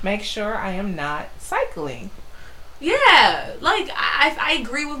purposely hits. make sure I am not cycling. Yeah, like I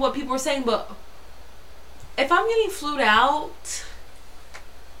agree with what people are saying, but if I'm getting flued out,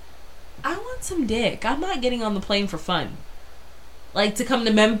 I want some dick. I'm not getting on the plane for fun. Like to come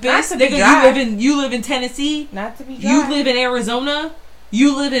to Memphis, nigga. You live in Tennessee. Not to be dry. You live in Arizona.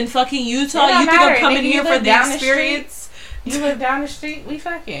 You live in fucking Utah. You think I'm coming here for the experience? You live down the street. We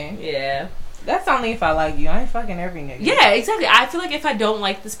fucking. Yeah. That's only if I like you. I ain't fucking every nigga. Yeah, exactly. I feel like if I don't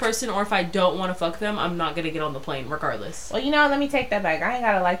like this person or if I don't want to fuck them, I'm not gonna get on the plane regardless. Well, let me take that back. I ain't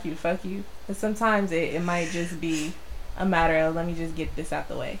gotta like you to fuck you. But sometimes it might just be a matter of let me just get this out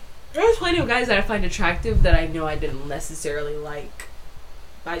the way. There's plenty of guys that I find attractive that I know I didn't necessarily like.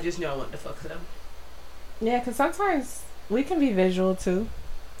 I just know I wanted to fuck them. Yeah, because sometimes we can be visual too.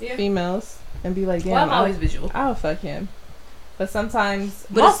 Yeah. Females. And be like, I'm always visual. I'll fuck him. But sometimes,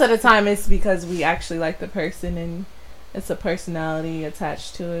 most of the time, it's because we actually like the person and it's a personality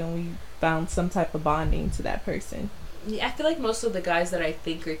attached to it and we found some type of bonding to that person. Yeah, I feel like most of the guys that I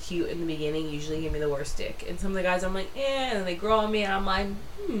think are cute in the beginning usually give me the worst dick. And some of the guys I'm like, and then they grow on me and I'm like,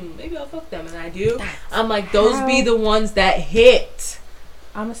 maybe I'll fuck them. And I do. I'm like, those be the ones that hit.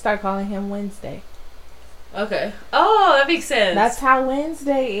 I'm going to start calling him Wednesday. Okay. Oh, that makes sense. That's how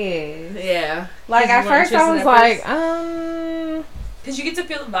Wednesday is. Yeah. Like, at first I was like, because you get to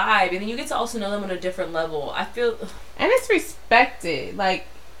feel the vibe, and then you get to also know them on a different level. I feel... And it's respected. Like,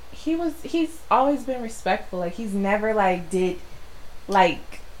 he's always been respectful. Like, he's never, like, did, like...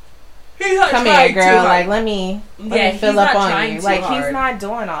 Come here, girl. Like, let me fill up on you. Like, he's not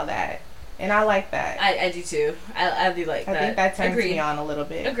doing all that. And I like that. I do, too. I do like that. I think that turns me on a little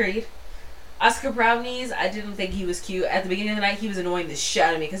bit. Agreed. Oscar Brownies, I didn't think he was cute. At the beginning of the night, he was annoying the shit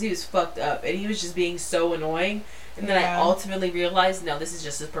out of me because he was fucked up. And he was just being so annoying. And then I ultimately realized, no, this is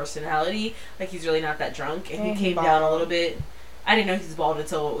just his personality. Like, he's really not that drunk. And he came down a little bit. I didn't know he was bald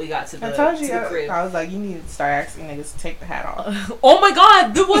until we got to the crib. I was like, you need to start asking niggas to take the hat off. Oh my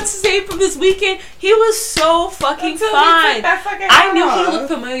god, what's his name from this weekend? He was so fucking fine. I knew he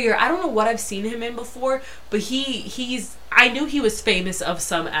looked familiar. I don't know what I've seen him in before, but I knew he was famous of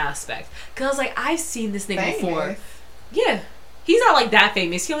some aspect. Because I was like, I've seen this nigga before. Yeah. He's not like that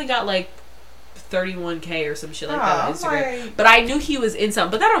famous. He only got like 31K or some shit like that on Instagram. But I knew he was in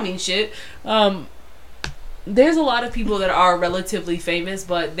something. But that don't mean shit. There's a lot of people that are relatively famous,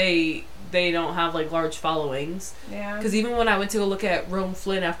 but they don't have like large followings. Yeah. Because even when I went to go look at Rome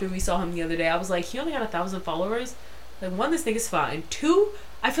Flynn after we saw him the other day, I was like, he only got 1,000 followers. Like, one, this nigga's fine. Two,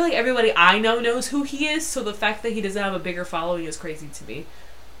 I feel like everybody I know knows who he is, so the fact that he doesn't have a bigger following is crazy to me.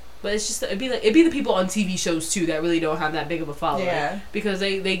 But it's just, it'd be the people on TV shows too that really don't have that big of a following. Yeah. Because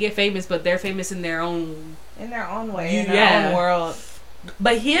they get famous, but they're famous in their own way, in their own world.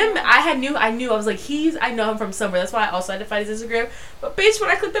 But him, I knew, I was like, I know him from somewhere. That's why I also had to find his Instagram. But bitch, when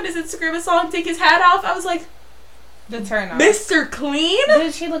I clicked on his Instagram and saw him take his hat off, I was like, the turn off. Mr. Clean?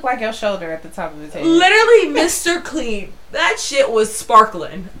 Bitch, he looked like your shoulder at the top of his head. Literally, Mr. Clean. That shit was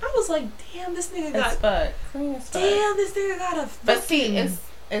sparkling. I was like, damn, this nigga got... Clean as fuck. Damn, this nigga got a fucking... But see,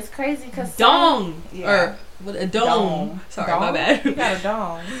 it's crazy because... Dong. Yeah. Or a dome. Sorry, my bad. You got a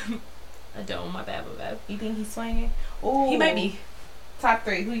dome. A dome, my bad. You think he's swinging? Ooh. He might be. Top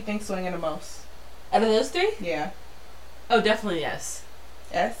 3. Who you think swinging the most? Out of those 3? Yeah. Oh, definitely yes.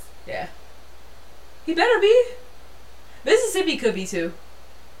 Yes? Yeah. He better be. Mississippi could be too.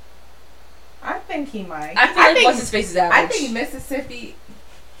 I think he might. I feel like what's his face is average. I think Mississippi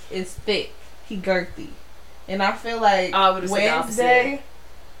is thick. He girthy. And I feel like Wednesday...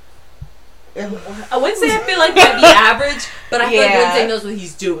 Wednesday I feel like might be average, but I feel like Wednesday knows what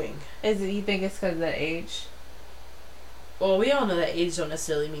he's doing. You think it's because of the age? Well, we all know that age don't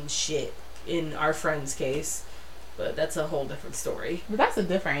necessarily mean shit in our friend's case, but that's a whole different story. But that's a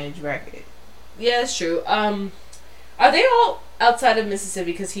different age bracket. Yeah, that's true. Are they all outside of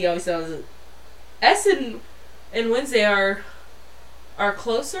Mississippi? Because he always tells it. S and Wednesday are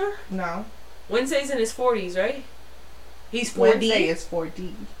closer? No. Wednesday's in his 40s, right? He's 40. Wednesday is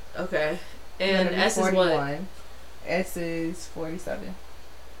 40. Okay. And S is what? S is 47.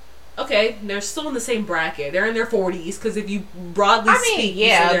 Okay, they're still in the same bracket. They're in their 40s because if you broadly speak,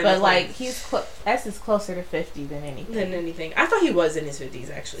 yeah, but like S is closer to 50 than anything. I thought he was in his 50s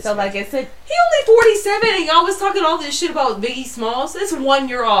actually. So like I said, he only 47, and y'all was talking all this shit about Biggie Smalls. It's 1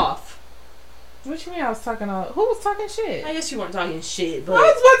 year off. What you mean I was talking all... Who was talking shit? I guess you weren't talking shit, but... I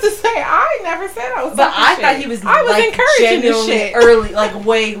was about to say, I never said I was but talking I shit. thought he was, I was like, encouraging this shit. early, like,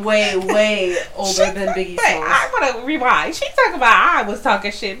 way older than Biggie's songs. I want to rewind. She talking about I was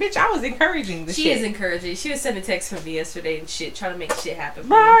talking shit. Bitch, I was encouraging the shit. She is encouraging. She was sending texts from me yesterday and shit, trying to make shit happen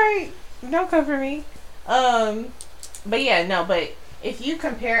for right. Don't come for me. But yeah, no, but if you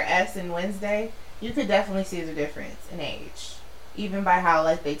compare S and Wednesday, you could definitely see the difference in age. Even by how,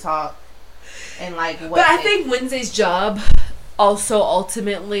 like, they talk. And like what but I think Wednesday's job also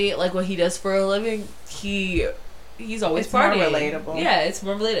ultimately, like what he does for a living, he's always it's partying. More relatable. Yeah, it's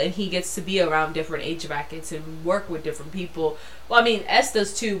more relatable, and he gets to be around different age brackets and work with different people. Well, I mean, S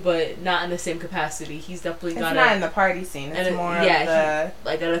does too, but not in the same capacity. He's definitely got not in the party scene. It's more of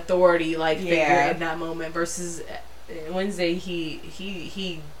like an authority figure in that moment. Versus Wednesday,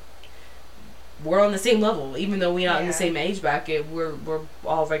 he we're on the same level, even though we're not in the same age bracket. We're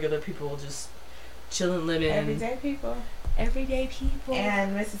all regular people, just chilling, living. Everyday people.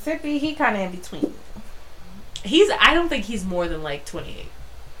 And Mississippi, he kind of in between. I don't think he's more than like 28.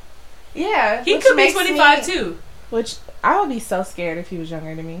 Yeah. He could be 25 too. Which, I would be so scared if he was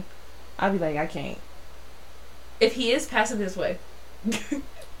younger than me. I'd be like, I can't. If he is, pass him this way.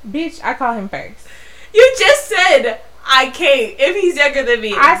 Bitch, I call him first. You just said... I can't if he's younger than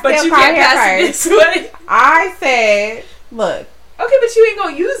me. But you can't pass it this way. I said, look. Okay, but you ain't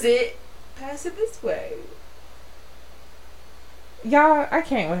gonna use it. Pass it this way. Y'all, I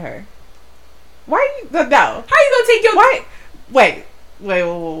can't with her. Why you... No. How you gonna take your... Why? Wait.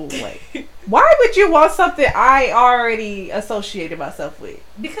 Why would you want something I already associated myself with?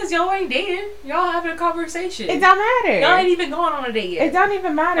 Because y'all ain't dating. Y'all having a conversation. It don't matter. Y'all ain't even going on a date yet. It don't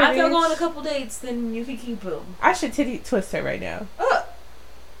even matter. If y'all go on a couple dates, then you can keep them. I should titty twist her right now.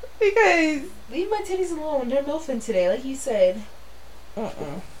 Because... Leave my titties alone. They're milfing today, like you said.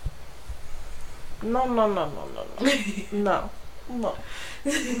 No. No.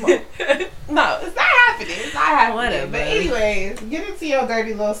 No, it's not happening. It's not happening. Whatever. But anyways, get into your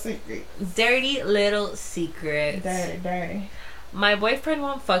dirty little secret. Dirty little secret. Dirty. My boyfriend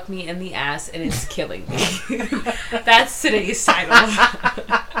won't fuck me in the ass and it's killing me. That's today's title.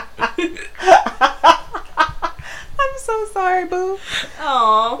 I'm so sorry, boo.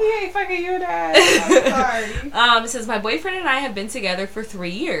 Aww. He ain't fucking you in the ass. I'm sorry. It says, my boyfriend and I have been together for 3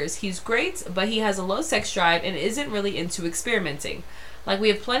 years. He's great, but he has a low sex drive and isn't really into experimenting. Like, we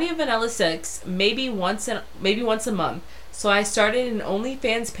have plenty of vanilla sex, maybe once a month. So I started an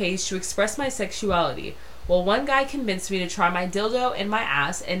OnlyFans page to express my sexuality. Well, one guy convinced me to try my dildo in my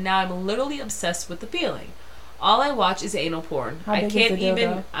ass, and now I'm literally obsessed with the feeling. All I watch is anal porn. I can't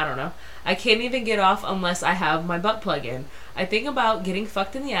even, I don't know. I can't even get off unless I have my butt plug in. I think about getting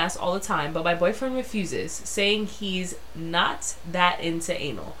fucked in the ass all the time, but my boyfriend refuses, saying he's not that into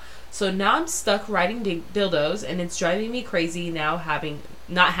anal. So now I'm stuck riding dildos, and it's driving me crazy now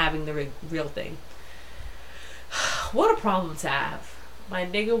not having the real thing. What a problem to have. My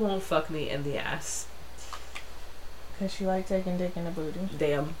nigga won't fuck me in the ass. Because she like taking dick in the booty.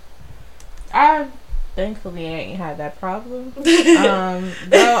 Damn. I thankfully ain't had that problem.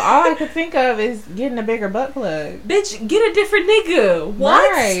 Though all I could think of is getting a bigger butt plug. Bitch, get a different nigga.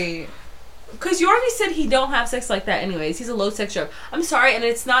 What? Right. Because you already said he don't have sex like that anyways. He's a low sex drive. I'm sorry, and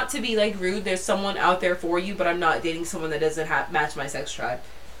it's not to be like rude. There's someone out there for you, but I'm not dating someone that doesn't match my sex drive.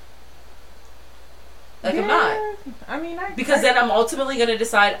 Like, yeah, I'm not. I mean, because then I'm ultimately going to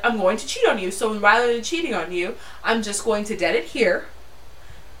decide I'm going to cheat on you. So rather than cheating on you, I'm just going to dead it here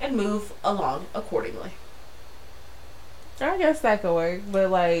and move along accordingly. I guess that could work, but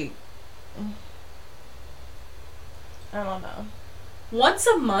like, I don't know. Once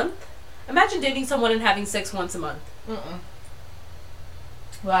a month? Imagine dating someone and having sex once a month.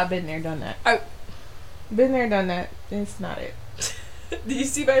 Well, I've been there, done that. Been there, done that. It's not it. Do you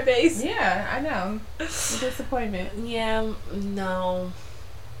see my face? Yeah, I know. The disappointment. Yeah, no.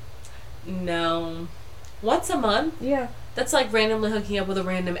 Once a month? Yeah. That's like randomly hooking up with a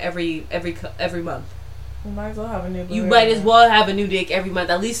random every month. You might as well have a new. You might as well have a new dick every month.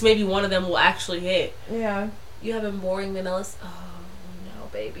 At least maybe one of them will actually hit. Yeah. You having boring vanilla? Oh no,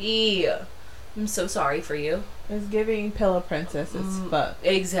 baby. I'm so sorry for you. It's giving pillow princess as fuck.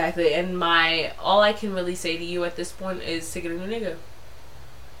 Exactly. And all I can really say to you at this point is to get a new nigga.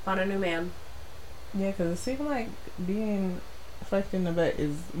 Find a new man. Yeah, because it seems like being fucked in the butt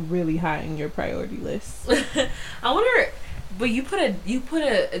is really high in your priority list. I wonder, but you put a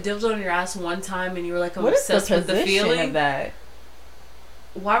dildo on your ass one time and you were like, I'm obsessed with the feeling of that.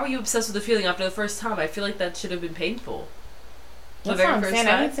 Why were you obsessed with the feeling after the first time? I feel like that should have been painful. That's what I'm saying.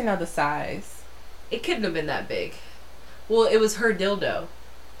 I need to know the size. It couldn't have been that big. Well, it was her dildo.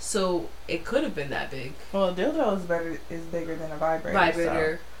 So it could have been that big. Well, a dildo is bigger than a vibrator.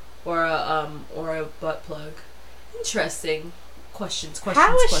 Vibrator, so. Or a butt plug. Interesting. Questions.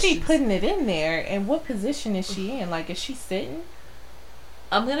 How is she putting it in there, and what position is she in? Like, is she sitting?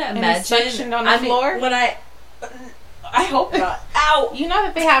 I'm gonna imagine suctioned on the floor. When I hope not. Ow! You know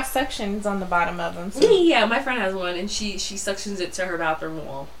that they have suctions on the bottom of them. So. Yeah, my friend has one, and she suctions it to her bathroom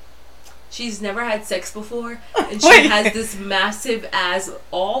wall. She's never had sex before, and she has this massive ass,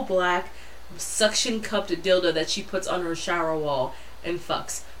 all black, suction cupped dildo that she puts on her shower wall and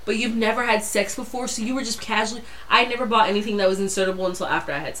fucks. But you've never had sex before, so you were just casually... I never bought anything that was insertable until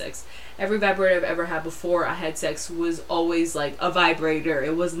after I had sex. Every vibrator I've ever had before I had sex was always, like, a vibrator.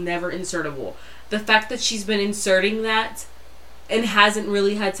 It was never insertable. The fact that she's been inserting that and hasn't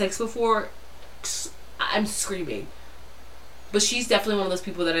really had sex before, I'm screaming. But she's definitely one of those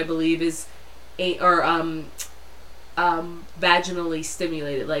people that I believe is... vaginally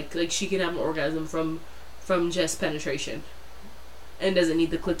stimulated. Like she can have an orgasm from just penetration. And doesn't need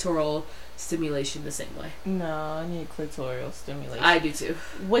the clitoral stimulation the same way. No, I need clitoral stimulation. I do too.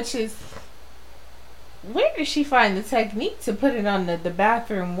 Which is... Where did she find the technique to put it on the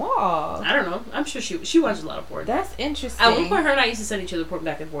bathroom wall? I don't know. I'm sure she watched a lot of porn. That's interesting. At one point, her and I used to send each other porn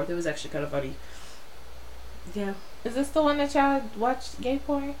back and forth. It was actually kind of funny. Yeah. Is this the one that y'all watched gay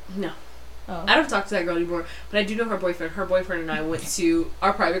porn? No. Oh. I don't talk to that girl anymore, but I do know her boyfriend. Her boyfriend and I went to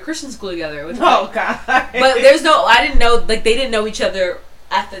our private Christian school together. God. But I didn't know, like, they didn't know each other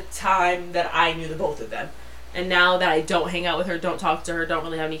at the time that I knew the both of them. And now that I don't hang out with her, don't talk to her, don't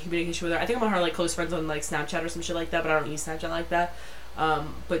really have any communication with her. I think I'm on her, like, close friends on, like, Snapchat or some shit like that, but I don't use Snapchat like that.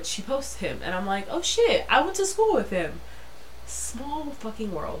 But she posts him, and I'm like, oh shit, I went to school with him. Small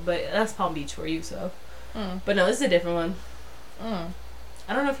fucking world, but that's Palm Beach for you, so. But no, this is a different one. I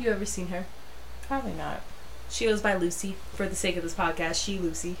don't know if you've ever seen her. Probably not. She goes by Lucy for the sake of this podcast. She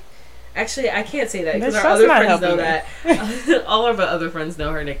Lucy. Actually, I can't say that because That's our other not friends know helping that. All of our other friends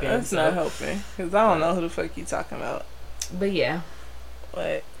know her nickname. That's not helping because I don't know who the fuck you talking about. But yeah.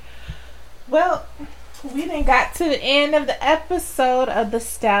 But well, we done got to the end of the episode of The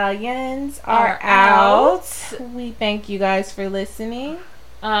Stallions Are Out. We thank you guys for listening.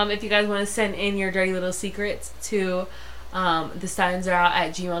 If you guys want to send in your dirty little secrets to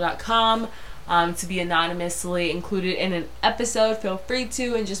thestallionsaroout@gmail.com to be anonymously included in an episode, feel free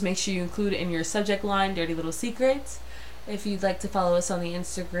to, and just make sure you include in your subject line dirty little secrets. If you'd like to follow us on the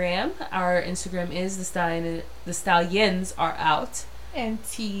Instagram, our Instagram is the Stallions Are Out, and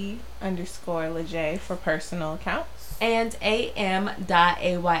T_Lejay for personal accounts, and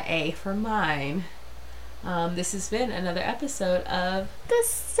am.aya for mine. This has been another episode of The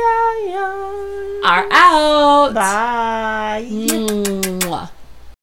Stallions Are Out. Bye.